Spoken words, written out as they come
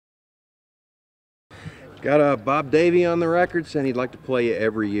Got Bob Davey on the record saying he'd like to play you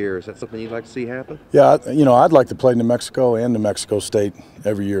every year. Is that something you'd like to see happen? Yeah, I'd like to play New Mexico and New Mexico State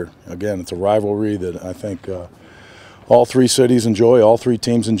every year. Again, it's a rivalry that I think all three cities enjoy, all three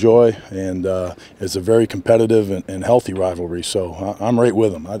teams enjoy, and it's a very competitive and healthy rivalry. So I'm right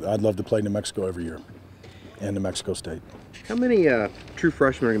with them. I'd love to play New Mexico every year and New Mexico State. How many true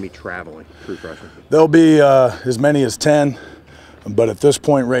freshmen are going to be traveling, true freshmen? There'll be as many as 10. But at this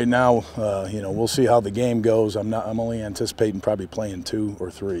point right now, we'll see how the game goes. I'm only anticipating probably playing 2 or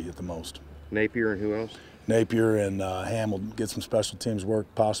 3 at the most. Napier and who else? Napier and Ham will get some special teams work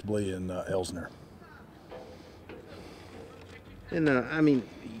possibly, and Elsner. And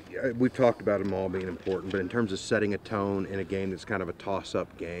we've talked about them all being important, but in terms of setting a tone in a game that's kind of a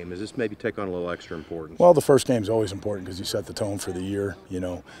toss-up game, does this maybe take on a little extra importance? Well, the first game is always important because you set the tone for the year.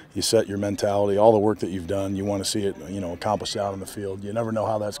 You set your mentality, all the work that you've done. You want to see it, accomplished out on the field. You never know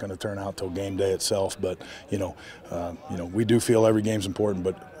how that's going to turn out till game day itself. But we do feel every game's important.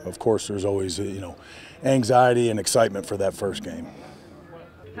 But of course, there's always anxiety and excitement for that first game.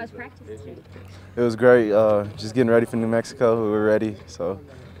 How's practice? It was great. Just getting ready for New Mexico. We were ready, so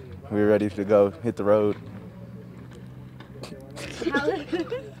we were ready to go hit the road.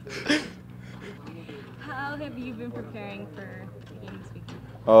 How have you been preparing for the game this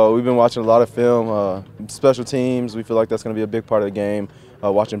weekend? We've been watching a lot of film, special teams. We feel like that's going to be a big part of the game.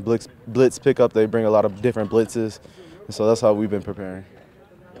 Watching blitz pick up, they bring a lot of different blitzes, and so that's how we've been preparing.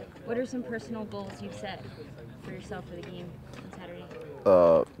 What are some personal goals you've set for yourself for the game on Saturday?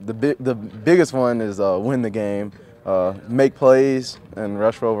 The biggest one is win the game, make plays, and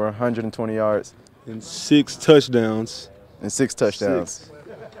rush for over 120 yards. And 6 touchdowns. And 6 touchdowns.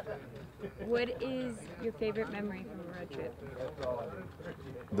 What is your favorite memory from a road trip?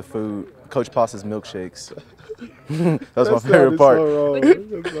 The food. Coach Pasa's milkshakes. That's my favorite part. So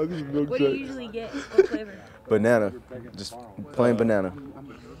What do you usually get? What flavor? Banana. Just plain banana.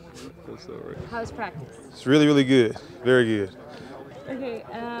 That's all right. How's practice? It's really, really good. Very good. Okay,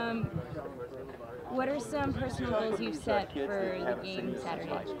 what are some personal goals you've set for the game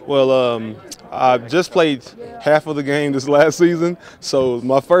Saturday? Well, I just played half of the game this last season, so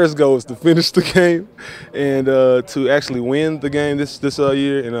my first goal is to finish the game and to actually win the game this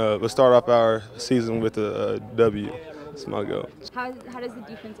year, and let's start off our season with a W. That's my goal. How does the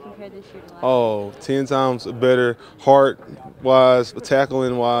defense compare this year to last? Oh, 10 times better. Heart-wise,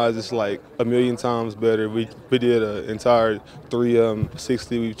 tackling-wise, it's like a million times better. We did an entire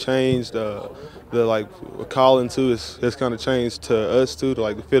 360. We've changed the calling too. It's kind of changed to us too,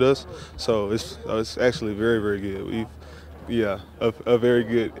 to fit us. So it's actually very, very good. A very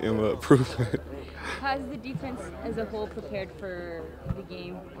good improvement. How's the defense as a whole prepared for the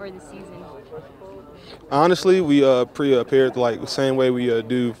game or the season? Honestly, we prepared the same way we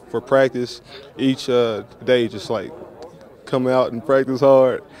do for practice. Each day, just come out and practice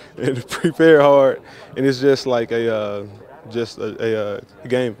hard and prepare hard, and it's just a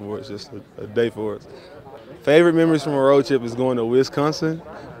game for us, just a day for us. Favorite memories from a road trip is going to Wisconsin,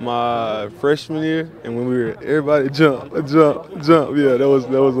 my freshman year, and when everybody jump. Yeah, that was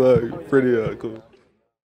pretty cool.